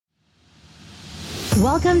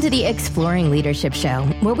Welcome to the Exploring Leadership Show,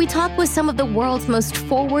 where we talk with some of the world's most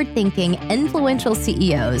forward-thinking, influential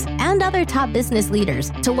CEOs and other top business leaders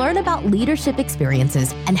to learn about leadership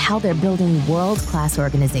experiences and how they're building world-class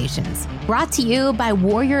organizations. Brought to you by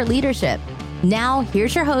Warrior Leadership. Now,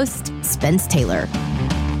 here's your host, Spence Taylor.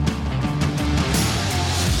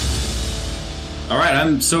 All right,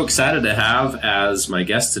 I'm so excited to have as my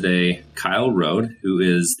guest today, Kyle Roed, who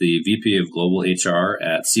is the VP of Global HR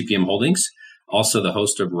at CPM Holdings, also the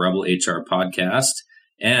host of Rebel HR podcast,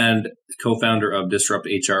 and co-founder of Disrupt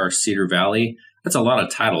HR Cedar Valley. That's a lot of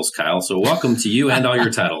titles, Kyle. So welcome to you and all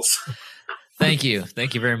your titles. Thank you.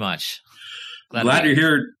 Thank you very much. Glad you're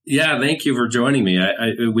here. Yeah, thank you for joining me.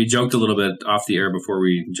 We joked a little bit off the air before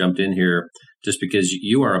we jumped in here, just because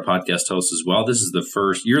you are a podcast host as well.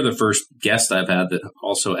 You're the first guest I've had that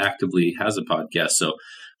also actively has a podcast. So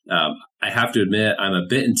I have to admit, I'm a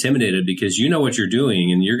bit intimidated because you know what you're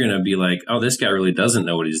doing and you're going to be like, oh, this guy really doesn't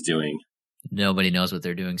know what he's doing. Nobody knows what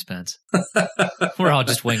they're doing, Spence. We're all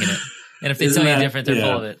just winging it. And if they tell you different, they're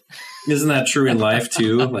full of it. Isn't that true in life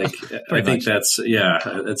too? Like, I think that's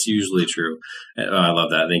usually true. Oh, I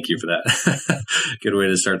love that. Thank you for that. Good way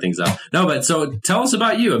to start things off. No, but so tell us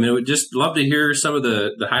about you. I mean, we'd just love to hear some of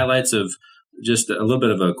the highlights of just a little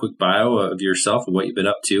bit of a quick bio of yourself and what you've been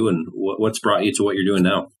up to and what's brought you to what you're doing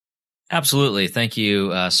now. Absolutely. Thank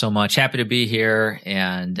you so much. Happy to be here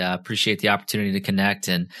and appreciate the opportunity to connect.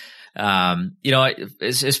 And,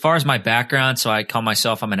 as far as my background, so I call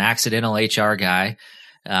myself, I'm an accidental HR guy.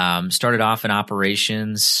 Started off in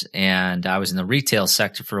operations and I was in the retail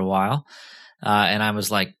sector for a while. And I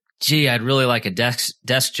was like, gee, I'd really like a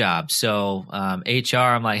desk job. So HR,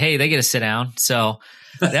 I'm like, hey, they get to sit down. So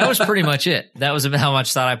that was pretty much it. That was how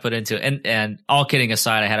much thought I put into it. And all kidding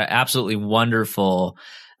aside, I had an absolutely wonderful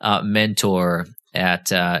mentor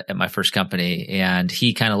at my first company, and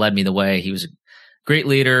he kind of led me the way. He was a great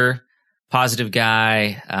leader, positive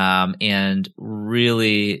guy, and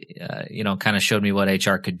really, kind of showed me what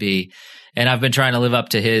HR could be. And I've been trying to live up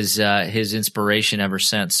to his inspiration ever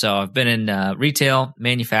since. So I've been in retail,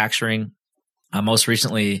 manufacturing. Most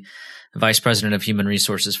recently, Vice President of Human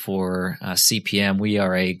Resources for CPM. We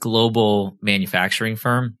are a global manufacturing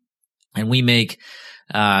firm, and we make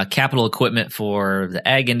capital equipment for the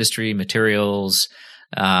ag industry, materials,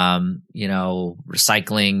 recycling,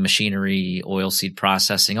 machinery, oilseed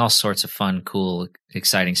processing, all sorts of fun, cool,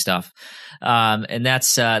 exciting stuff. And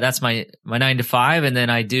that's my 9 to 5. And then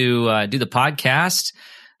I do the podcast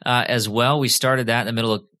as well. We started that in the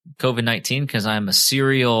middle of COVID-19 because I'm a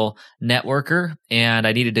serial networker and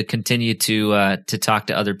I needed to continue to talk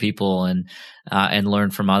to other people and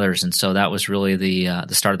learn from others. And so that was really the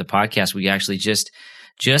start of the podcast. We actually just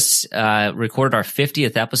recorded our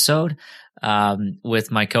 50th episode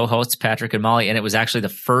with my co-hosts Patrick and Molly, and it was actually the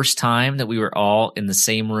first time that we were all in the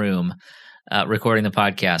same room recording the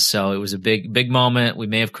podcast. So it was a big moment. We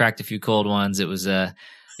may have cracked a few cold ones. It was a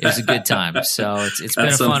good time. So it's been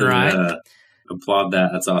a fun ride. Applaud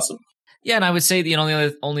that. That's awesome. Yeah, and I would say the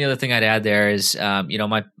only other thing I'd add there is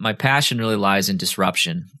my passion really lies in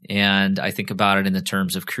disruption, and I think about it in the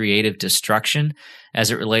terms of creative destruction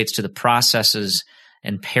as it relates to the processes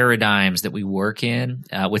and paradigms that we work in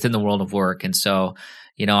within the world of work. And so,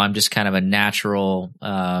 I'm just kind of a natural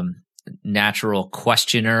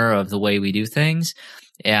questioner of the way we do things,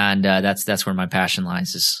 and that's where my passion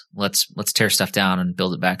lies. Is let's tear stuff down and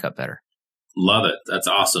build it back up better. Love it. That's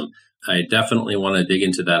awesome. I definitely want to dig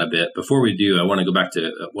into that a bit. Before we do, I want to go back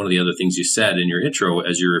to one of the other things you said in your intro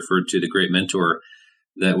as you referred to the great mentor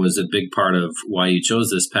that was a big part of why you chose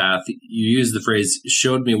this path. You used the phrase,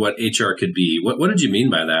 showed me what HR could be. What did you mean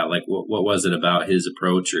by that? Like, what was it about his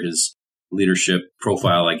approach or his leadership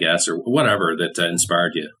profile, I guess, or whatever that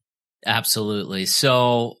inspired you? Absolutely.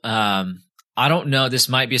 So I don't know, this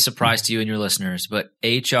might be a surprise to you and your listeners, but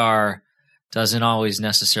HR doesn't always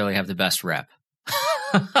necessarily have the best rep.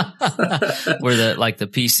 We're the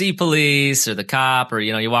PC police or the cop, or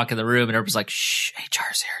you walk in the room and everybody's like, "Shh,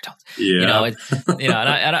 HR's here." Don't and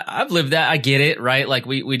I've lived that. I get it, right? Like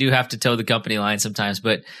we do have to toe the company line sometimes,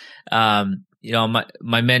 but my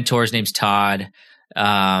mentor's name's Todd.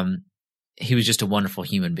 He was just a wonderful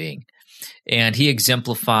human being, and he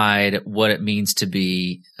exemplified what it means to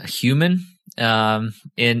be a human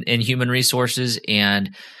in human resources,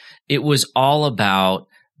 and it was all about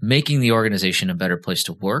making the organization a better place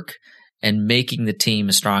to work and making the team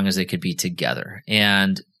as strong as they could be together.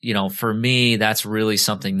 And, for me, that's really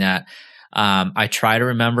something that I try to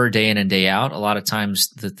remember day in and day out. A lot of times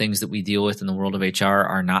the things that we deal with in the world of HR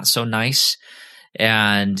are not so nice.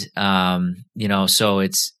 And, so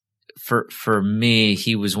it's for me,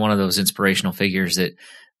 he was one of those inspirational figures that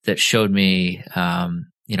that showed me, how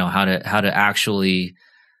to actually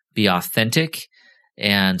be authentic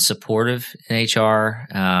and supportive in HR.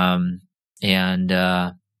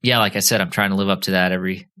 Like I said, I'm trying to live up to that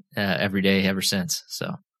every day ever since.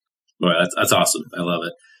 So, well, that's awesome. I love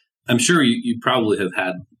it. I'm sure you probably have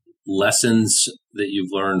had lessons that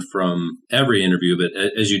you've learned from every interview, but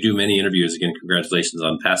as you do many interviews, again, congratulations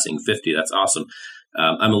on passing 50. That's awesome.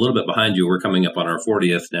 I'm a little bit behind you. We're coming up on our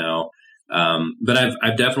 40th now. But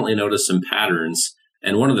I've definitely noticed some patterns.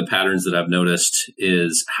 And one of the patterns that I've noticed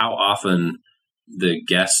is how often the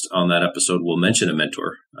guest on that episode will mention a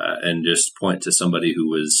mentor and just point to somebody who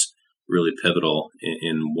was really pivotal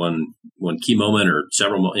in one key moment or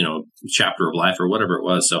several, chapter of life or whatever it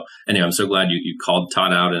was. So anyway, I'm so glad you called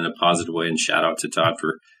Todd out in a positive way, and shout out to Todd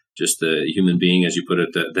for just the human being, as you put it,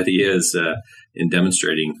 that he is in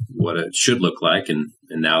demonstrating what it should look like. And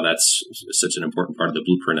now that's such an important part of the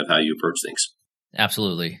blueprint of how you approach things.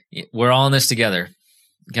 Absolutely. We're all in this together.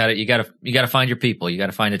 You got to find your people. You got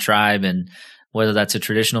to find a tribe, and whether that's a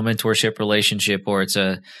traditional mentorship relationship or it's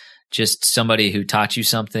just somebody who taught you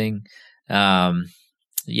something.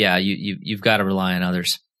 You've got to rely on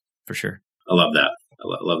others for sure. I love that. I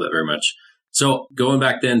love that very much. So going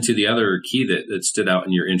back then to the other key that stood out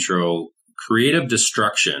in your intro, creative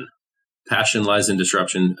destruction. Passion lies in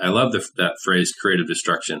disruption. I love that phrase, creative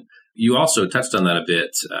destruction. You also touched on that a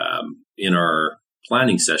bit in our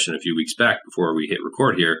planning session a few weeks back before we hit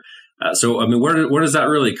record here. Where does that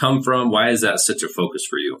really come from? Why is that such a focus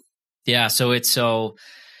for you? Yeah,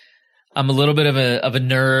 I'm a little bit of a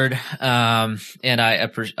nerd, and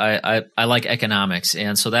I like economics,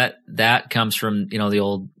 and so that comes from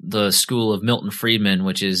the school of Milton Friedman,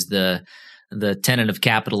 which is the tenet of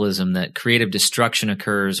capitalism, that creative destruction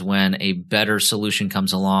occurs when a better solution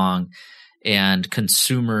comes along, and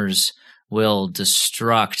consumers will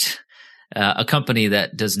destruct a company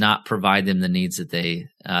that does not provide them the needs that they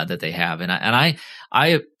have, and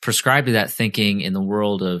I prescribe to that thinking in the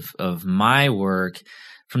world of my work.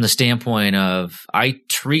 From the standpoint of, I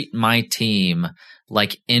treat my team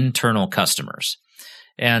like internal customers.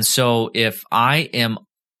 And so if I am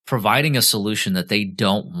providing a solution that they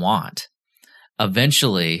don't want,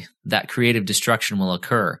 eventually that creative destruction will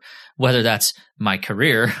occur, whether that's my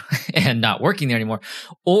career and not working there anymore,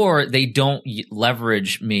 or they don't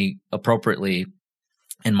leverage me appropriately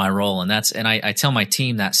in my role. And I tell my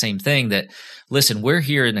team that same thing, that, listen, we're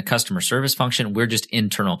here in the customer service function. We're just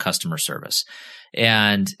internal customer service.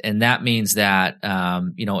 And that means that,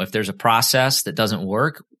 if there's a process that doesn't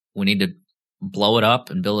work, we need to blow it up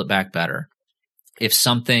and build it back better. If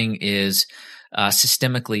something is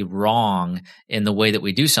systemically wrong in the way that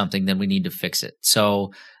we do something, then we need to fix it.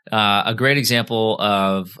 So a great example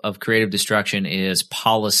of creative destruction is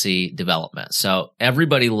policy development. So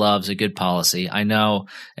everybody loves a good policy. I know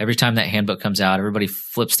every time that handbook comes out, everybody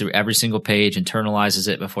flips through every single page, internalizes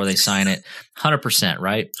it before they sign it. 100%,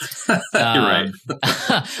 right? You're right.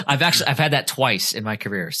 I've had that twice in my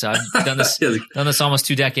career. So I've done this almost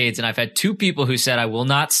 2 decades, and I've had 2 people who said, I will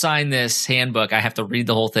not sign this handbook. I have to read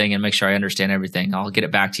the whole thing and make sure I understand everything. I'll get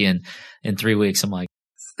it back to you in 3 weeks. I'm like,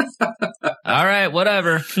 all right,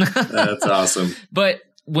 whatever. That's awesome. But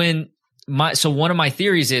one of my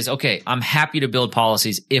theories is, okay, I'm happy to build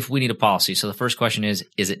policies if we need a policy. So the first question is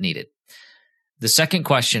it needed? The second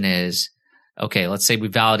question is, okay, let's say we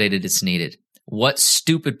validated it's needed. What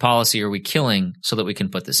stupid policy are we killing so that we can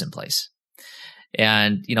put this in place?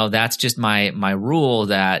 And, that's just my rule,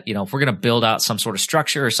 that, if we're going to build out some sort of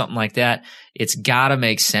structure or something like that, it's got to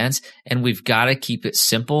make sense, and we've got to keep it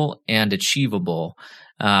simple and achievable.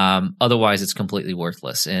 Otherwise it's completely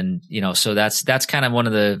worthless. And, so that's kind of one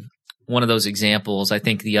of those examples. I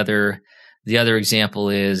think the other example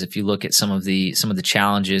is, if you look at some of the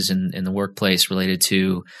challenges in the workplace related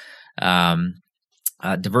to,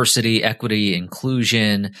 diversity, equity,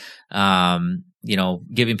 inclusion,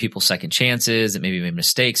 giving people second chances that maybe made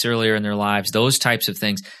mistakes earlier in their lives, those types of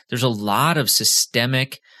things. There's a lot of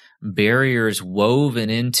systemic barriers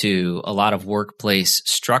woven into a lot of workplace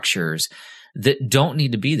structures that don't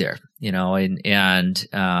need to be there, and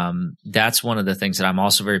that's one of the things that I'm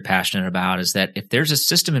also very passionate about, is that if there's a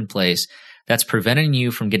system in place that's preventing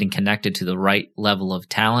you from getting connected to the right level of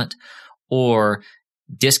talent, or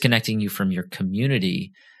disconnecting you from your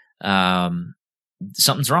community,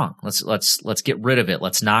 something's wrong. Let's get rid of it.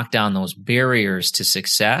 Let's knock down those barriers to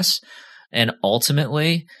success. And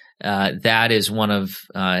ultimately, that is one of,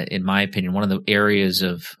 in my opinion, one of the areas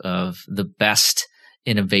of the best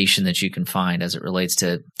innovation that you can find as it relates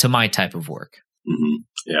to my type of work. Mm-hmm.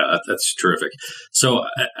 Yeah, that's terrific. So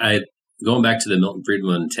going back to the Milton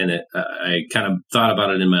Friedman tenet, I kind of thought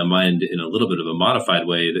about it in my mind in a little bit of a modified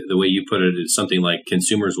way. The way you put it is something like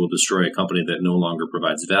consumers will destroy a company that no longer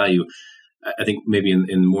provides value. I think maybe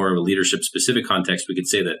in more of a leadership specific context, we could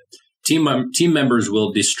say that team members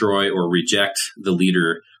will destroy or reject the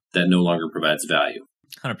leader that no longer provides value.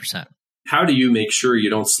 100%. How do you make sure you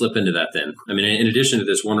don't slip into that then? I mean, in addition to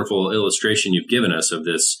this wonderful illustration you've given us of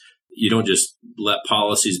this, you don't just let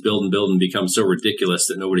policies build and become so ridiculous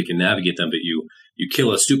that nobody can navigate them, but you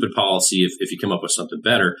kill a stupid policy if you come up with something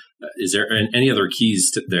better. Is there any other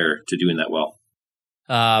keys to doing that well?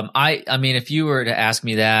 I mean, if you were to ask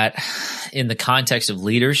me that in the context of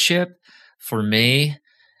leadership, for me,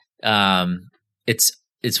 it's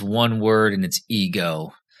one word and it's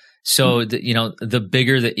ego. So the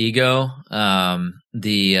bigger the ego,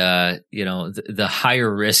 the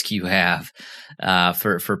higher risk you have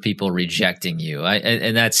for people rejecting you. I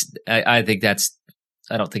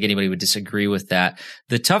don't think anybody would disagree with that.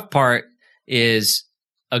 The tough part is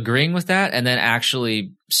agreeing with that and then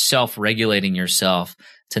actually self-regulating yourself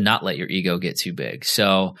to not let your ego get too big.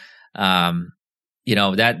 So,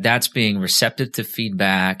 that's being receptive to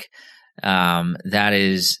feedback. That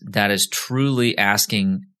is truly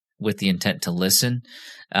asking with the intent to listen,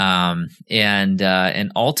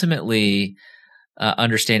 and ultimately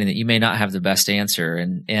understanding that you may not have the best answer.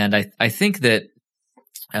 And I think that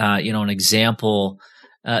an example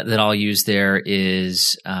that I'll use there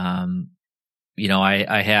is I've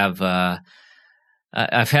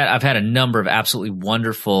had a number of absolutely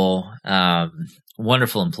wonderful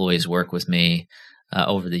employees work with me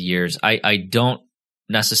over the years. I don't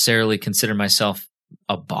necessarily consider myself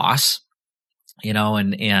a boss. And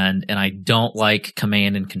I don't like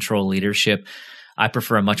command and control leadership. I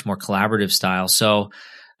prefer a much more collaborative style. So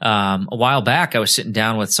a while back, I was sitting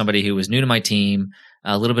down with somebody who was new to my team,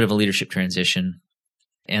 a little bit of a leadership transition.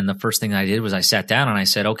 And the first thing I did was I sat down and I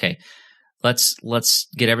said, okay, let's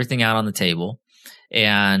get everything out on the table.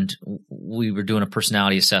 And we were doing a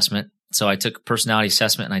personality assessment. So I took a personality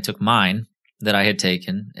assessment and I took mine that I had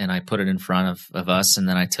taken and I put it in front of us. And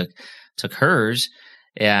then I took hers.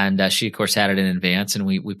 And she, of course, had it in advance, and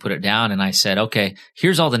we put it down. And I said, okay,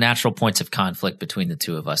 here's all the natural points of conflict between the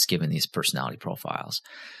two of us, given these personality profiles.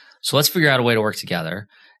 So let's figure out a way to work together.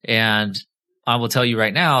 And I will tell you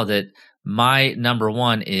right now that my number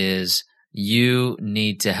one is you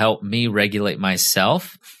need to help me regulate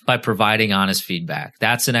myself by providing honest feedback.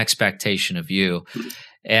 That's an expectation of you.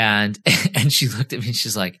 And she looked at me and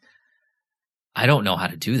she's like, I don't know how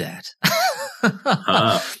to do that.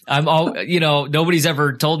 Nobody's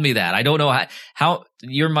ever told me that. I don't know how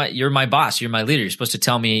you're my boss. You're my leader. You're supposed to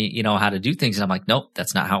tell me, how to do things. And I'm like, nope,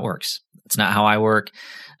 that's not how it works. That's not how I work.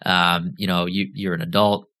 You're an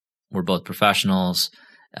adult. We're both professionals.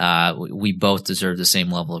 We both deserve the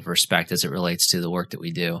same level of respect as it relates to the work that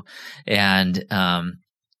we do. And,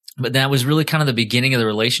 but that was really kind of the beginning of the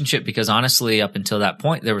relationship, because honestly, up until that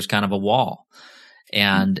point, there was kind of a wall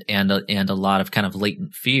and a lot of kind of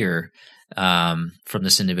latent fear from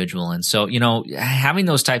this individual. And so, having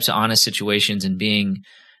those types of honest situations and being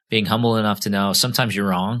humble enough to know sometimes you're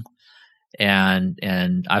wrong. And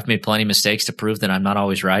I've made plenty of mistakes to prove that I'm not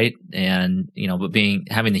always right. And, but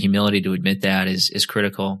having the humility to admit that is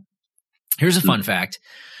critical. Here's a fun fact.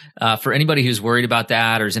 For anybody who's worried about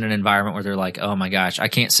that or is in an environment where they're like, oh my gosh, I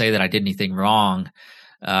can't say that I did anything wrong,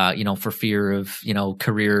 for fear of,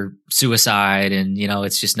 career suicide. And,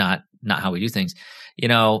 it's just not how we do things.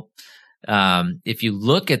 If you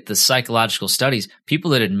look at the psychological studies,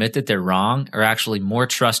 people that admit that they're wrong are actually more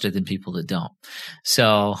trusted than people that don't.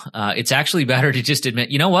 So it's actually better to just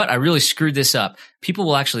admit, you know what, I really screwed this up. People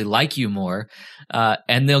will actually like you more,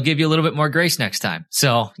 and they'll give you a little bit more grace next time.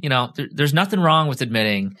 So, there's nothing wrong with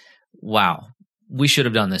admitting, wow, we should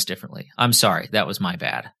have done this differently. I'm sorry, that was my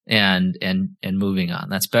bad, and moving on.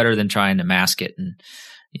 That's better than trying to mask it and,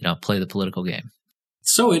 play the political game.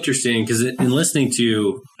 So interesting, because in listening to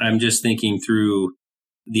you, I'm just thinking through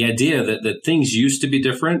the idea that things used to be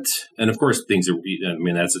different. And of course, that's a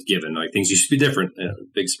given. Like, things used to be different.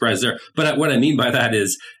 Big surprise there. But what I mean by that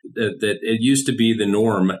is that it used to be the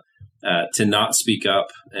norm to not speak up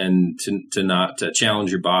and to not challenge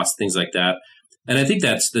your boss, things like that. And I think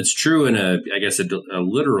that's true in a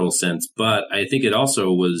literal sense. But I think it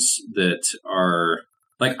also was that our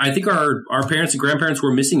parents and grandparents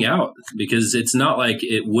were missing out, because it's not like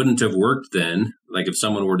it wouldn't have worked then, like if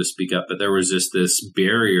someone were to speak up, but there was just this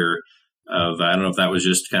barrier of, I don't know if that was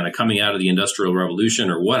just kind of coming out of the Industrial Revolution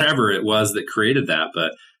or whatever it was that created that.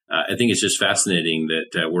 But I think it's just fascinating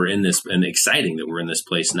that we're in this, and exciting that we're in this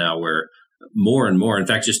place now where more and more, in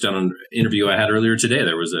fact, just on an interview I had earlier today,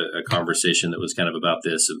 there was a conversation that was kind of about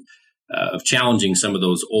this, of of challenging some of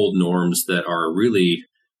those old norms that are really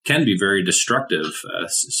can be very destructive.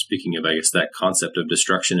 Speaking of, I guess, that concept of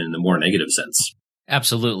destruction in the more negative sense.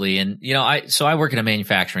 Absolutely. And, I work in a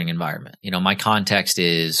manufacturing environment. My context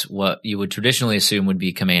is what you would traditionally assume would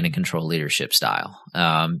be command and control leadership style.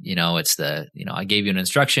 It's I gave you an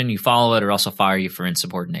instruction, you follow it, or else I'll fire you for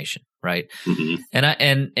insubordination. Right.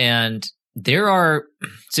 Mm-hmm. And there are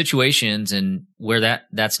situations where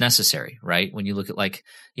that's necessary, right? When you look at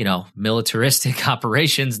militaristic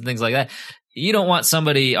operations and things like that, you don't want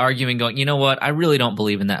somebody arguing, going, you know what, I really don't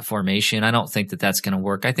believe in that formation. I don't think that that's going to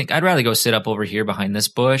work. I think I'd rather go sit up over here behind this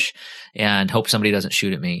bush and hope somebody doesn't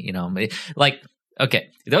shoot at me. Okay,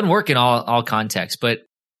 it doesn't work in all contexts, but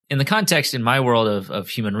in the context in my world of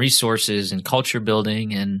human resources and culture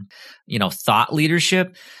building and, thought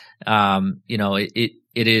leadership,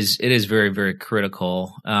 it is very, very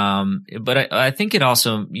critical. But I think you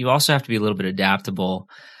also have to be a little bit adaptable.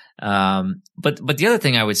 But the other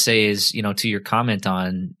thing I would say is, to your comment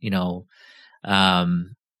on,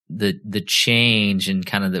 the change and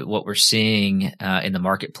kind of what we're seeing, in the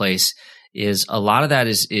marketplace is a lot of that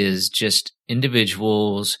is just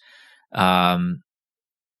individuals. My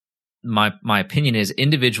opinion is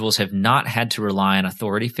individuals have not had to rely on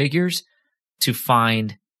authority figures to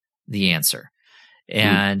find the answer.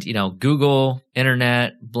 And, Google,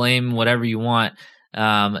 internet, blame whatever you want.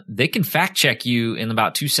 They can fact check you in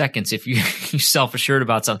about 2 seconds if you're self-assured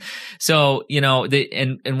about something. So,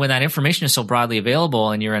 and when that information is so broadly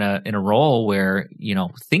available and you're in a role where,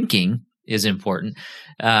 thinking is important,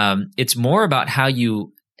 it's more about how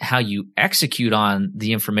you execute on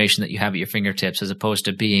the information that you have at your fingertips as opposed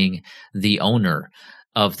to being the owner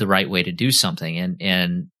of the right way to do something.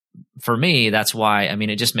 And for me, that's why,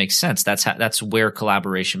 it just makes sense. That's where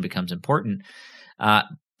collaboration becomes important.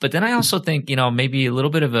 But then I also think, maybe a little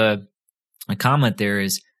bit of a comment there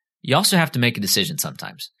is you also have to make a decision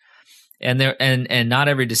sometimes. And not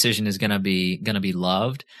every decision is going to be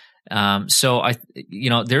loved. So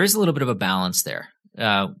there is a little bit of a balance there,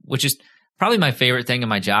 which is probably my favorite thing in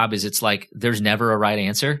my job is it's like there's never a right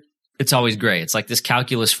answer. It's always gray. It's like this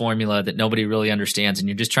calculus formula that nobody really understands, and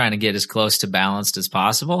you're just trying to get as close to balanced as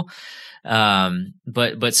possible.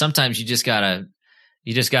 But sometimes you just gotta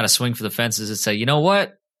swing for the fences and say, you know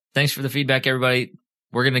what? Thanks for the feedback, everybody.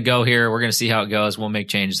 We're going to go here. We're going to see how it goes. We'll make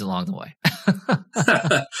changes along the way.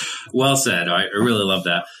 Well said. I really love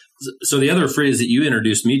that. So the other phrase that you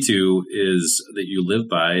introduced me to that you live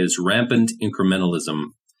by is rampant incrementalism.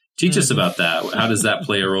 Teach us about that. How does that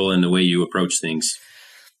play a role in the way you approach things?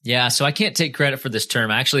 Yeah. So I can't take credit for this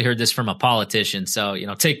term. I actually heard this from a politician. So,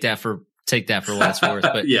 take that for what it's worth.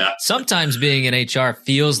 But yeah. Sometimes being in HR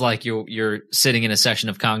feels like you're sitting in a session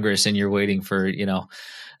of Congress and you're waiting for,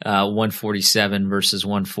 147 versus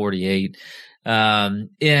 148.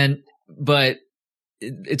 But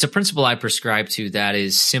it's a principle I prescribe to that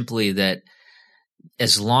is simply that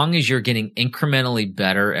as long as you're getting incrementally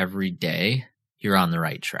better every day, you're on the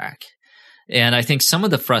right track. And I think some of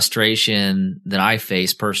the frustration that I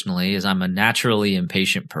face personally is I'm a naturally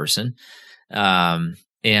impatient person. And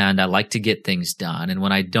I like to get things done. And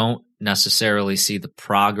when I don't necessarily see the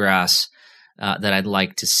progress that I'd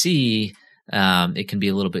like to see, it can be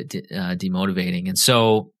a little bit demotivating. And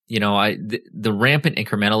so, the rampant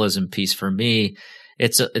incrementalism piece for me,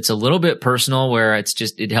 it's a little bit personal where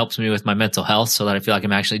it helps me with my mental health so that I feel like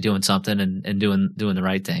I'm actually doing something and doing the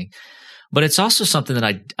right thing. But it's also something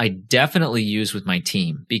that I definitely use with my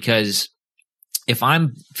team, because if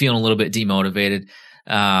I'm feeling a little bit demotivated,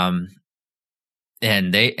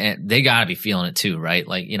 and they got to be feeling it too, right?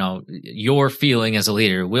 Like, your feeling as a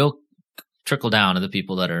leader will trickle down to the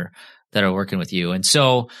people that are working with you. And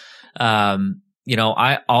so,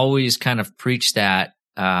 I always kind of preach that,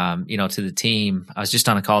 to the team. I was just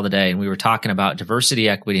on a call today and we were talking about diversity,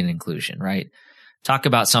 equity, and inclusion, right? Talk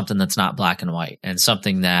about something that's not black and white and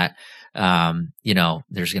something that,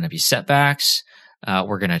 there's going to be setbacks.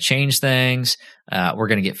 We're going to change things. We're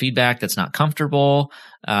going to get feedback that's not comfortable.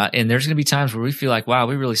 And there's going to be times where we feel like, wow,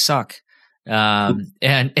 we really suck. And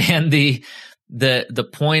the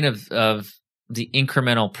point of the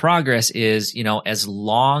incremental progress is, as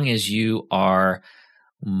long as you are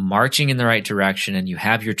marching in the right direction and you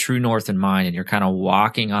have your true north in mind and you're kind of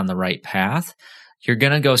walking on the right path, you're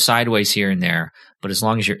going to go sideways here and there. But as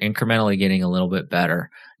long as you're incrementally getting a little bit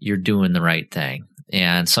better, you're doing the right thing.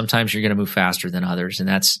 And sometimes you're going to move faster than others. And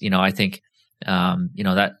that's, I think,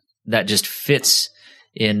 that just fits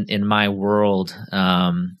in my world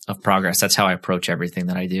of progress. That's how I approach everything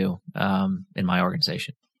that I do in my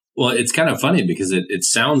organization. Well, it's kind of funny because it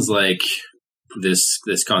sounds like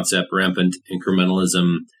this concept, rampant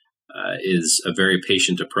incrementalism, is a very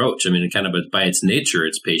patient approach. I mean, kind of by its nature,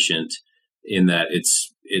 it's patient in that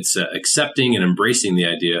it's accepting and embracing the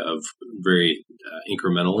idea of very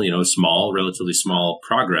incremental, small, relatively small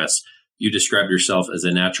progress. You describe yourself as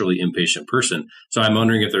a naturally impatient person. So I'm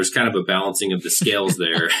wondering if there's kind of a balancing of the scales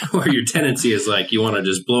there where your tendency is like you want to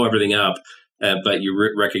just blow everything up, but you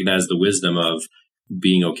recognize the wisdom of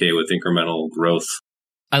being okay with incremental growth.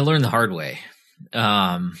 I learned the hard way.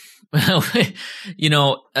 I'm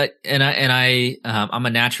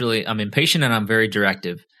impatient and I'm very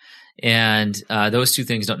directive. And those two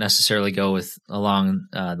things don't necessarily go along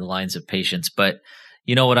the lines of patience. But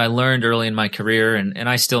what I learned early in my career, and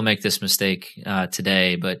I still make this mistake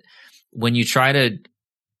today, but when you try to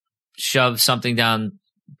shove something down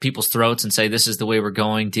people's throats and say, this is the way we're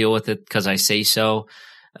going, deal with it because I say so,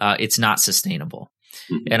 it's not sustainable.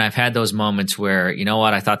 Mm-hmm. And I've had those moments where,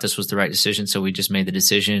 I thought this was the right decision, so we just made the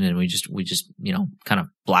decision and we just kind of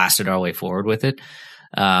blasted our way forward with it,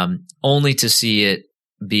 only to see it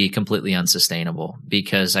be completely unsustainable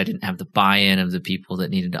because I didn't have the buy-in of the people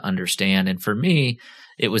that needed to understand. And for me,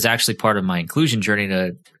 it was actually part of my inclusion journey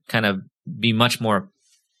to kind of be much more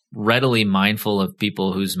readily mindful of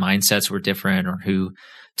people whose mindsets were different or who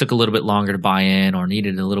took a little bit longer to buy in or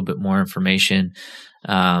needed a little bit more information,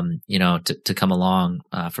 to come along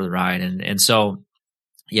for the ride. And so,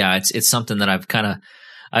 yeah, it's something that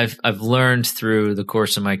I've learned through the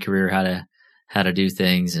course of my career how to do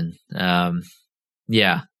things. And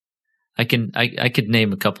yeah, I could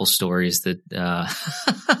name a couple stories that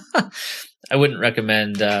I wouldn't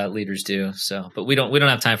recommend leaders do. So, but we don't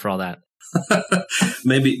have time for all that.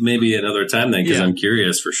 maybe another time then, because I'm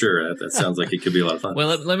curious for sure. That sounds like it could be a lot of fun. Well,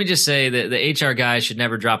 let me just say that the HR guy should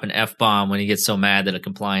never drop an F-bomb when he gets so mad that a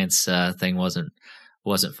compliance thing wasn't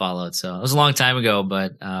followed. So it was a long time ago,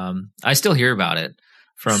 but I still hear about it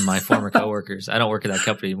from my former coworkers. I don't work at that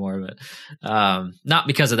company anymore, but not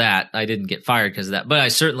because of that. I didn't get fired because of that, but I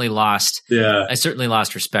certainly lost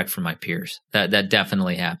respect from my peers. That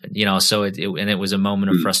definitely happened, so it was a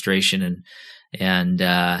moment of frustration and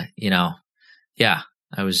I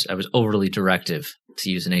was overly directive, to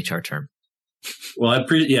use an HR term. Well,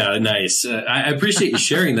 nice. I appreciate you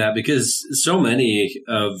sharing that because so many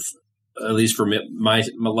of, at least for my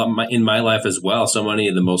in my life as well, so many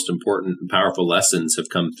of the most important and powerful lessons have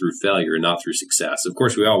come through failure and not through success. Of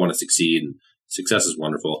course, we all want to succeed, and success is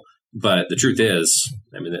wonderful. But the truth is,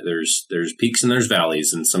 I mean, there's peaks and there's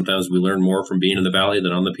valleys, and sometimes we learn more from being in the valley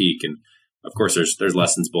than on the peak. And of course, there's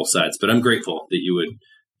lessons both sides. But I'm grateful that you would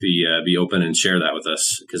be open and share that with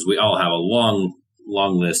us, because we all have a long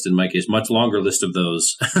list, in my case, much longer list of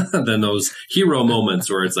those than those hero moments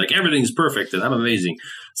where it's like everything's perfect and I'm amazing.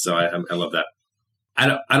 So I love that. I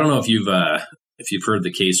don't know if you've heard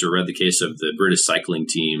the case or read the case of the British cycling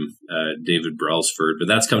team, David Brailsford, but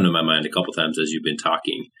that's come to my mind a couple times as you've been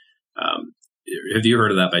talking. Have you heard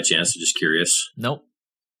of that by chance? Just curious. Nope.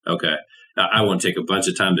 Okay. I won't take a bunch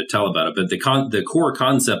of time to tell about it, but the core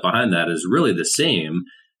concept behind that is really the same.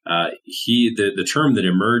 The term that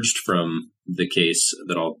emerged from the case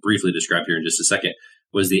that I'll briefly describe here in just a second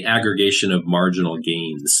was the aggregation of marginal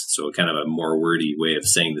gains. So kind of a more wordy way of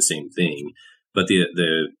saying the same thing. But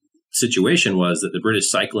the situation was that the British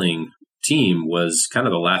cycling team was kind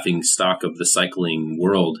of a laughing stock of the cycling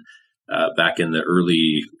world back in the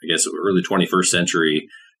early 21st century.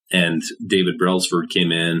 And David Brailsford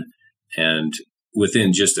came in, and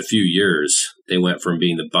within just a few years, they went from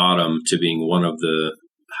being the bottom to being one of the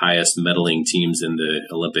highest medaling teams in the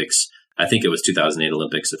Olympics. I think it was 2008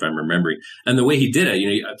 Olympics, if I'm remembering. And the way he did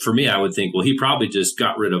it, for me, I would think, well, he probably just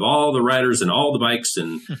got rid of all the riders and all the bikes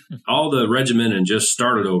and all the regimen and just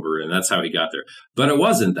started over. And that's how he got there. But it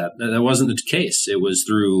wasn't that. That wasn't the case. It was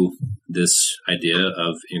through this idea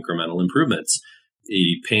of incremental improvements.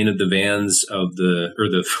 He painted the vans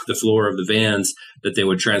the floor of the vans that they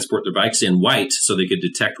would transport their bikes in white so they could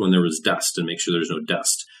detect when there was dust and make sure there's no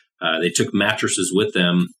dust. They took mattresses with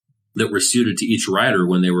them that were suited to each rider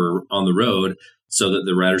when they were on the road so that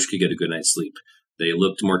the riders could get a good night's sleep. They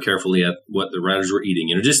looked more carefully at what the riders were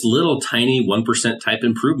eating. Just little tiny 1% type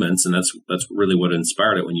improvements. And that's really what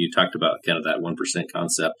inspired it when you talked about kind of that 1%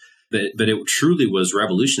 concept. But it truly was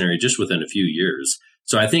revolutionary just within a few years.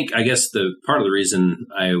 So I guess the part of the reason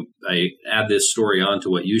I add this story on to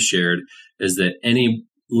what you shared is that any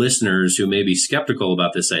listeners who may be skeptical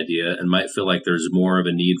about this idea and might feel like there's more of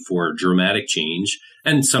a need for dramatic change,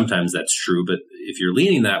 and sometimes that's true, but if you're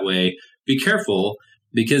leaning that way, be careful,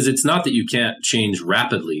 because it's not that you can't change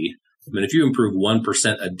rapidly. I mean, if you improve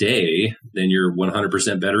 1% a day, then you're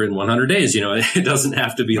 100% better in 100 days. It doesn't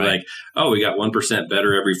have to be right. Like, oh, we got 1%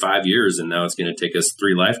 better every 5 years, and now it's going to take us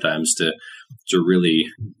 3 lifetimes to really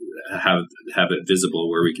have it visible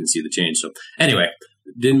where we can see the change. So anyway,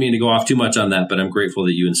 didn't mean to go off too much on that, but I'm grateful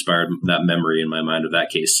that you inspired that memory in my mind of that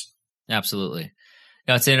case. Absolutely.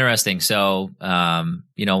 No, it's interesting. So,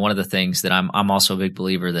 one of the things that I'm also a big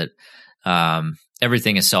believer that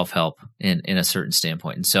everything is self-help in a certain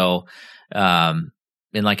standpoint. And so, and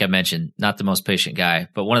like I mentioned, not the most patient guy,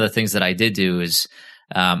 but one of the things that I did do is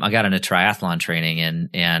I got into triathlon training,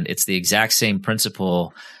 and it's the exact same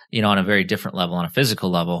principle, on a very different level, on a physical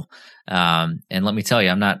level. And let me tell you,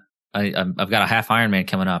 I've got a half Ironman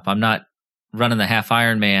coming up. I'm not running the half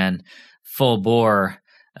Ironman full bore.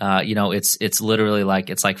 It's literally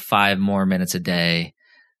it's like 5 more minutes a day,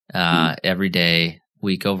 every day,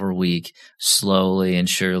 week over week, slowly and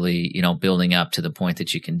surely, building up to the point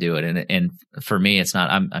that you can do it. And for me, it's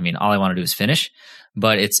not, all I want to do is finish,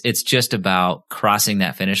 but it's just about crossing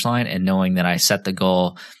that finish line and knowing that I set the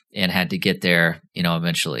goal and had to get there,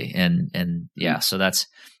 eventually. And yeah, so that's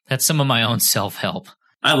some of my own self-help.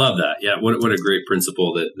 I love that. Yeah. What a great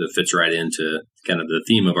principle that fits right into kind of the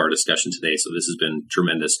theme of our discussion today. So this has been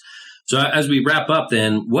tremendous. So as we wrap up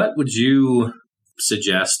then, what would you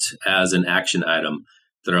suggest as an action item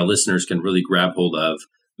that our listeners can really grab hold of?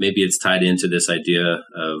 Maybe it's tied into this idea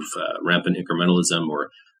of rampant incrementalism,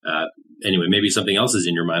 or anyway, maybe something else is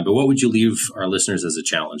in your mind, but what would you leave our listeners as a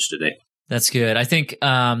challenge today? That's good. I think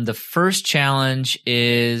the first challenge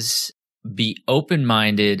is be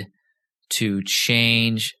open-minded to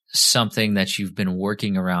change something that you've been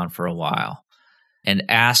working around for a while, and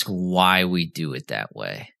ask why we do it that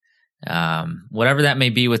way. Whatever that may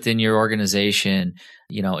be within your organization,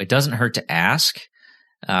 it doesn't hurt to ask,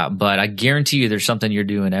 but I guarantee you there's something you're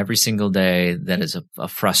doing every single day that is a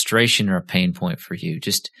frustration or a pain point for you.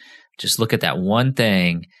 Just look at that one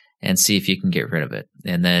thing and see if you can get rid of it,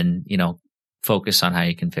 and then, focus on how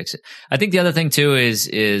you can fix it. I think the other thing too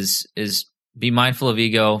is be mindful of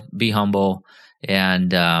ego, be humble,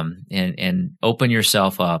 and open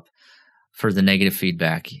yourself up for the negative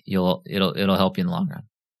feedback. It'll help you in the long run.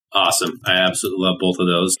 Awesome. I absolutely love both of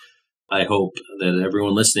those. I hope that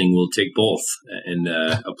everyone listening will take both and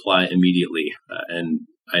apply immediately. And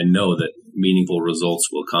I know that meaningful results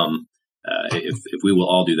will come if we will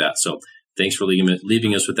all do that. So thanks for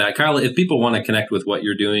leaving us with that. Kyle, if people want to connect with what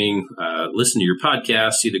you're doing, listen to your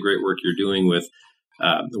podcast, see the great work you're doing with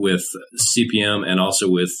CPM and also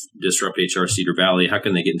with Disrupt HR Cedar Valley, how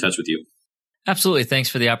can they get in touch with you? Absolutely. Thanks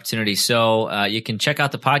for the opportunity. So you can check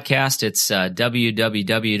out the podcast. It's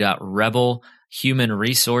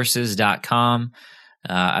www.rebelhumanresources.com.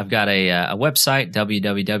 I've got a website,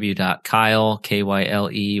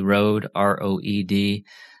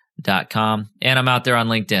 www.kyle.com, and I'm out there on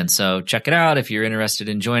LinkedIn. So check it out. If you're interested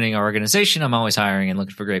in joining our organization, I'm always hiring and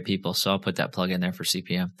looking for great people. So I'll put that plug in there for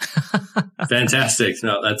CPM. Fantastic.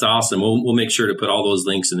 No, that's awesome. We'll make sure to put all those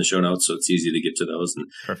links in the show notes so it's easy to get to those. And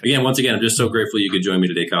Perfect. Once again, I'm just so grateful you could join me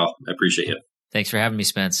today, Kyle. I appreciate you. Thanks for having me,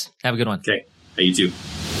 Spence. Have a good one. Okay. Hey, you too.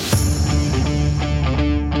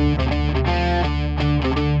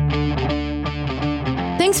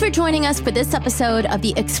 Thanks for joining us for this episode of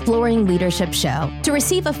the Exploring Leadership Show. To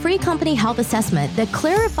receive a free company health assessment that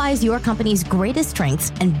clarifies your company's greatest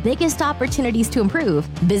strengths and biggest opportunities to improve,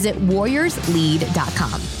 visit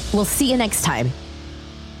warriorslead.com. We'll see you next time.